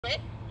Why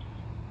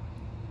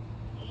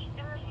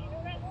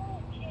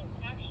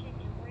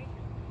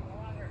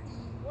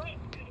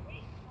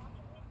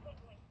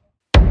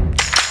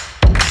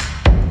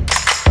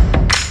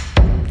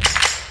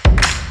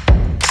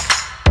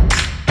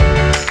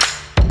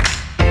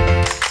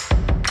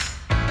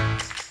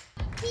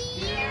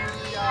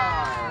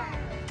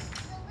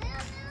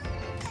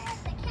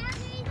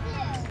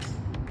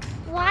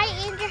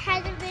Andrew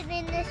hasn't been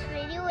in this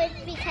video is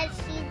because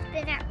she's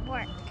been at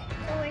work.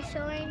 So we're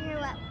showing her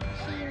what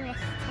she missed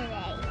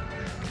today.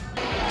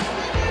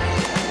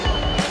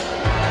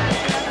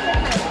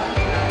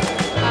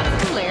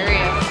 That's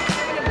hilarious.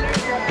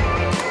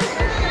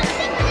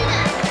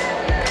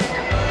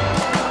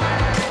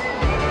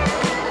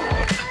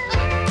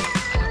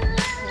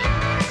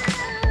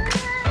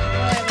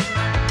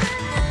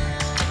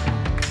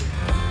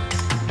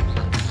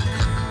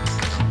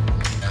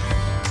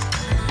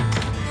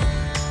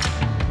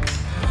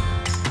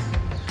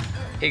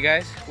 Hey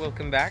guys,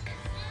 welcome back.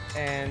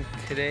 And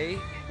today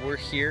we're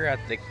here at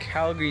the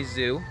Calgary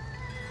Zoo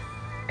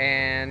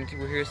and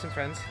we're here with some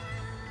friends.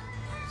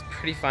 It's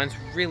pretty fun. It's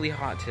really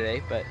hot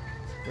today, but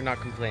we're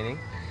not complaining.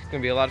 It's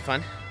gonna be a lot of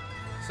fun.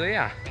 So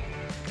yeah.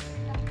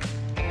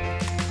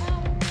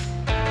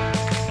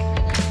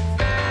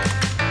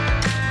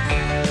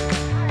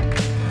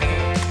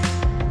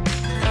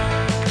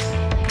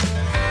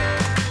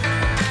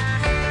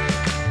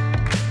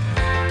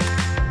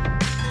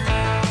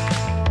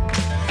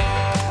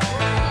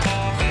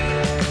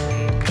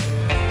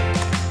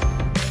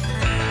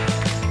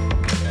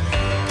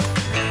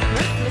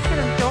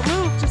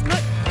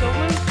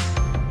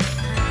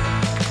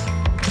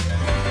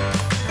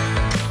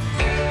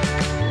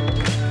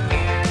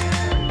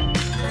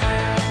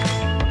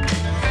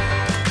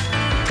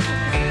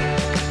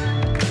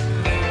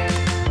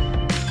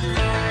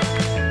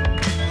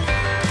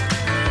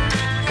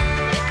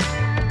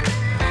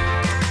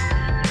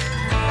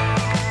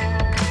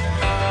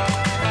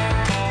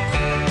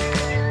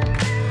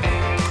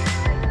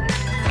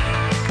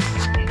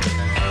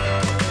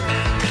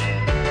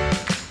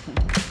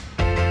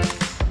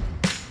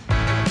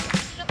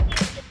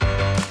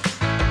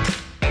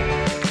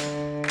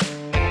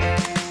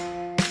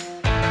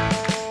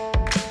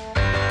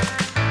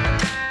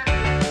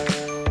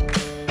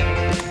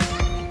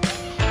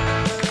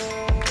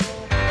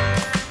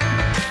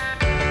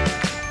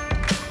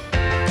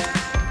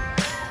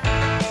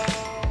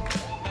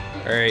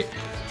 Alright,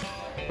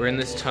 we're in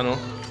this tunnel.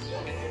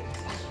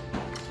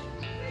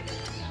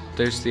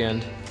 There's the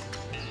end.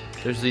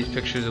 There's these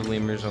pictures of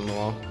lemurs on the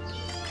wall.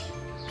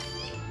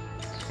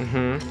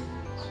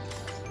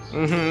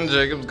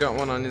 Jacob's got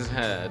one on his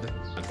head.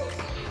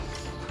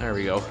 There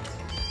we go.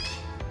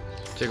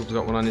 Jacob's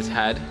got one on his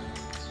head.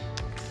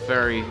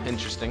 Very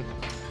interesting.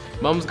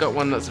 Mom's got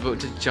one that's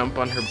about to jump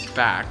on her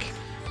back.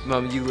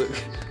 Mom, you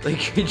look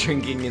like you're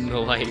drinking in the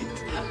light.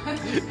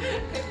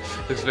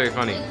 Looks very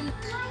funny.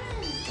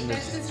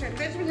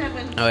 Benjamin had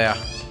one. Oh yeah.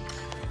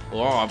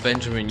 Oh,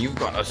 Benjamin, you've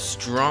got a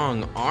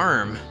strong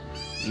arm.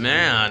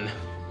 Man.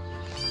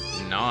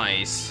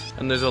 Nice.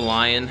 And there's a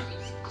lion.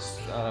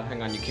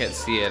 Hang on, you can't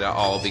see it at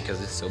all because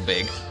it's so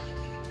big.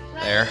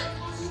 There.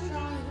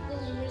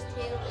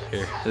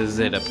 Here, this is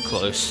it up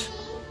close.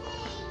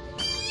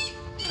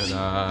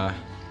 Ta-da.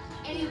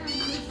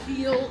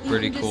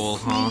 Pretty cool,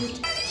 huh?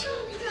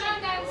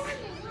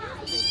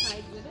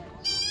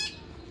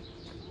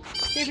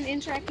 They have an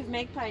interactive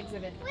magpie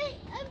exhibit. Wait,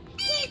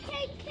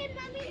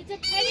 Mommy. It's a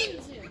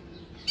petting zoo.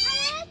 I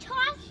want to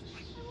talk.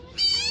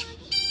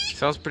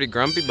 Sounds pretty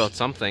grumpy about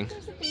something.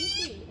 There's a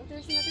baby. Oh,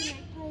 there's another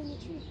magpie in the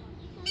tree.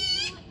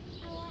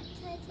 I want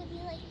to be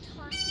like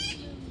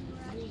talking.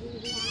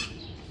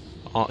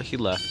 Oh, he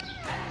left.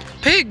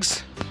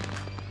 Pigs!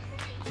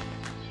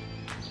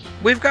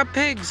 We've got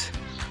pigs!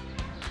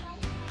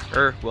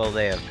 Well,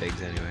 they have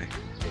pigs anyway.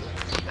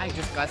 I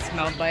just got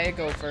smelled by a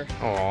gopher.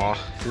 Aw,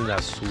 isn't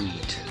that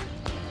sweet?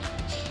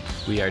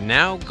 We are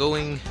now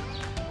going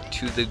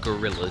to the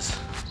gorillas.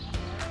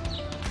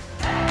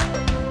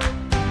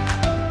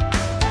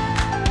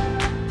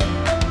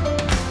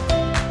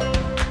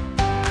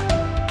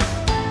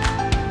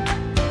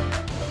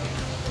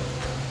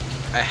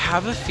 I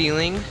have a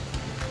feeling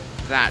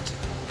that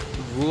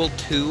Rule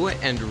 2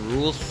 and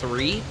Rule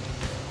 3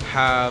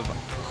 have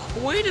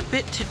quite a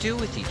bit to do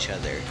with each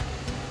other.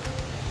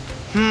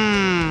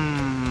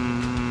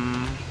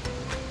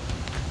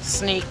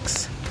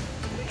 Snakes.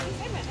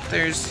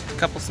 There's a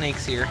couple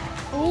snakes here.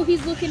 Oh,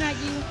 he's looking at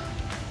you.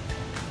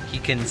 He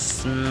can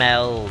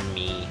smell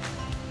me.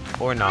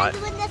 Or not.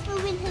 I'm the one that's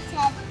moving his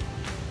head.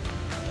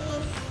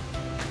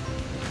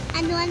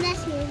 I'm the one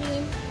that's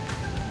moving.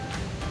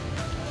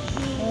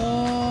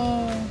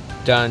 Oh.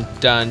 Dun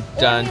dun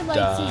dun Only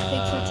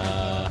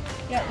dun.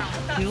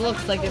 Yeah, he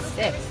looks like a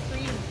 6.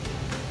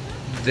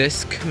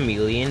 This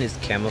chameleon is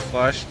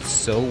camouflaged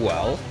so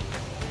well.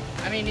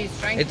 I mean, he's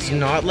trying to. It's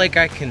not like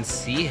I can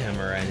see him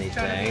or He's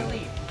trying to be anything.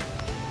 elite.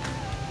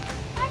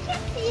 I can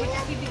see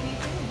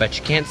him. But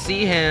you can't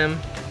see him.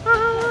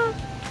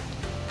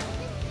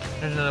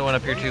 There's another one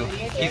up here too.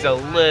 He's a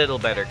little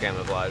better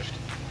camouflaged.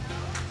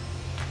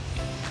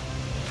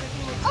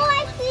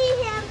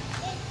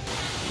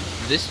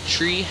 This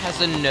tree has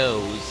a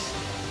nose.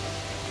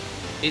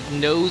 It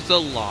knows a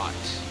lot.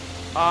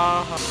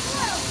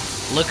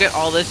 Look at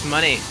all this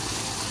money.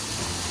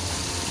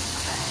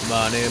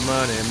 Money,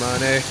 money,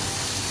 money.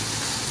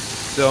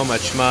 So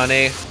much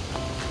money.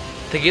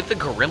 They give the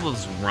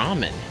gorillas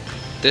ramen.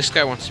 This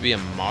guy wants to be a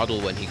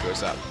model when he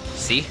grows up.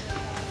 See?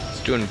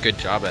 He's doing a good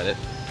job at it.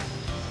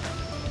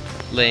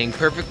 Laying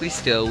perfectly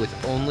still with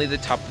only the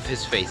top of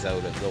his face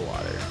out of the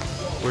water.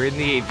 We're in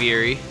the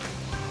aviary.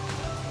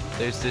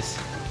 There's this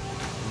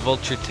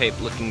vulture type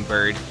looking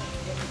bird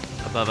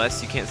above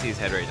us. You can't see his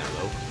head right now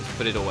though. Let's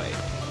put it away.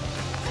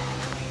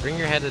 Bring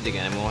your head out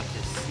again and we'll watch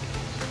this.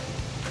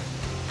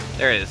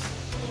 There it is.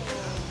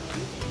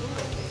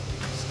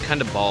 It's kind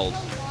of bald,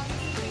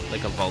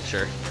 like a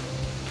vulture.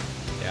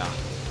 Yeah.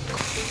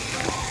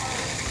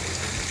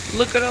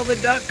 Look at all the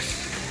ducks.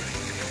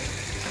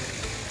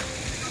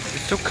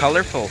 They're so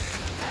colorful.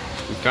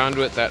 We found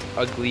what that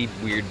ugly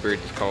weird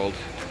bird's called.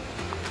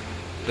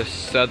 The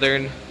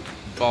southern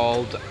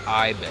bald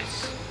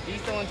ibis.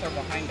 These ones are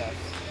behind us.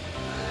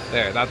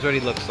 There, that's what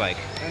he looks like.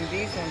 And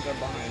these ones are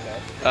behind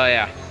us. Oh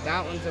yeah.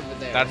 That one's over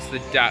there. That's the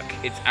duck.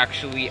 It's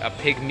actually a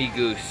pygmy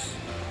goose.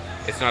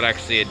 It's not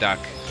actually a duck.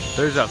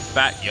 There's a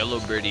fat yellow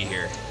birdie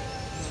here.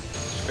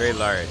 It's very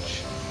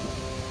large.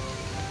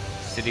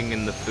 Sitting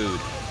in the food.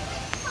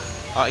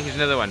 Oh, here's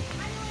another one.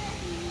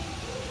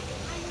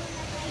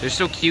 They're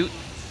so cute.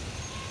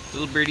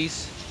 Little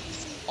birdies.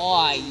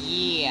 Oh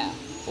yeah.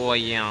 Oh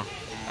yeah.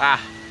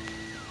 Ah.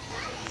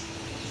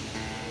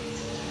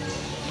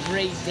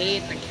 Great day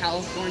at the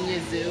California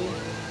Zoo.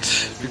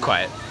 Be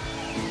quiet.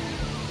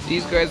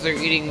 These guys are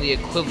eating the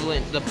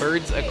equivalent, the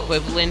bird's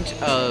equivalent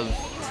of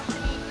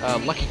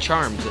Lucky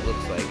Charms, it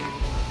looks like.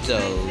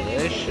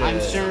 Delicious. I'm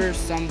sure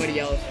somebody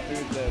else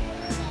threw the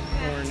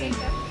corn and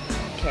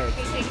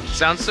carrots.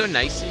 Sounds so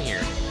nice in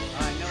here.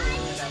 I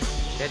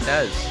know It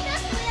does.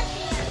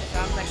 it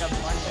sounds like a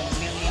bunch of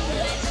million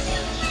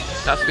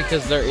birds. That's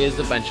because there is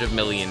a bunch of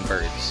million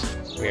birds.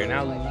 We are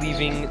now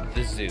leaving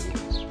the zoo.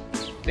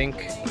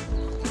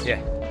 Yeah.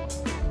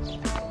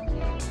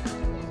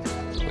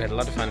 We had a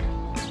lot of fun.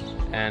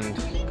 And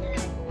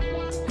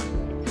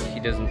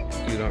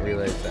you don't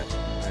realize that.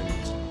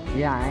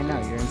 Yeah, I know.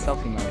 You're in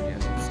selfie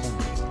mode.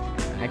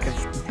 I could.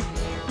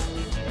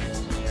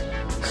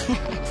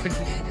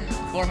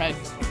 Forehead.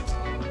 To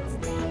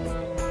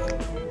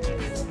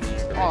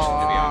be on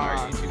our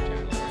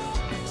YouTube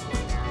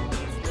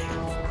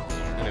channel.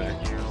 Anyway.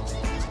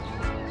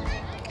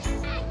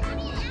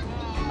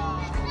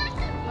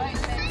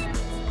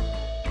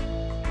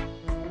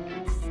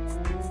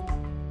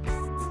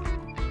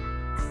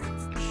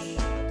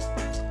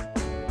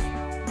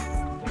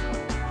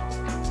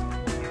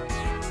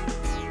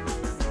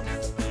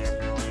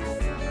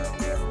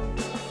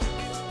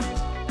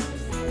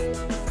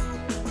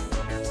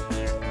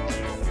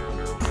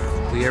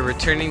 We are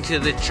returning to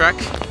the truck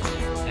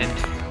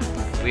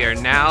and we are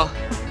now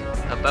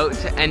about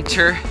to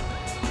enter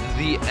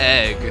the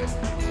egg.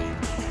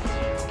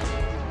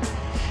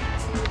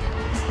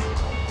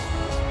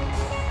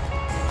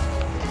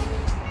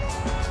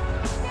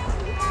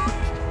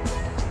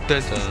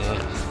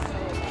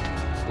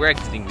 Ta-da. We're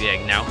exiting the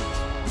egg now.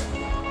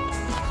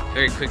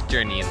 Very quick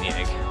journey in the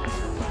egg.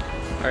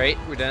 Alright,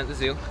 we're done at the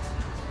zoo.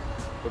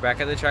 We're back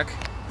at the truck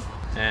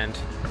and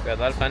we had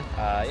a lot of fun.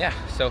 Yeah,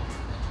 so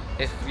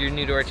if you're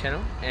new to our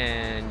channel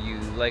and you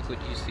like what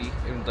you see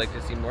and would like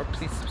to see more,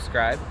 please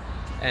subscribe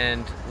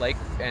and like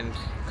and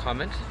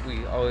comment.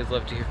 We always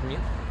love to hear from you.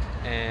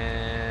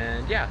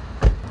 And yeah,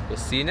 we'll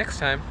see you next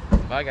time.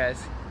 Bye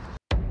guys.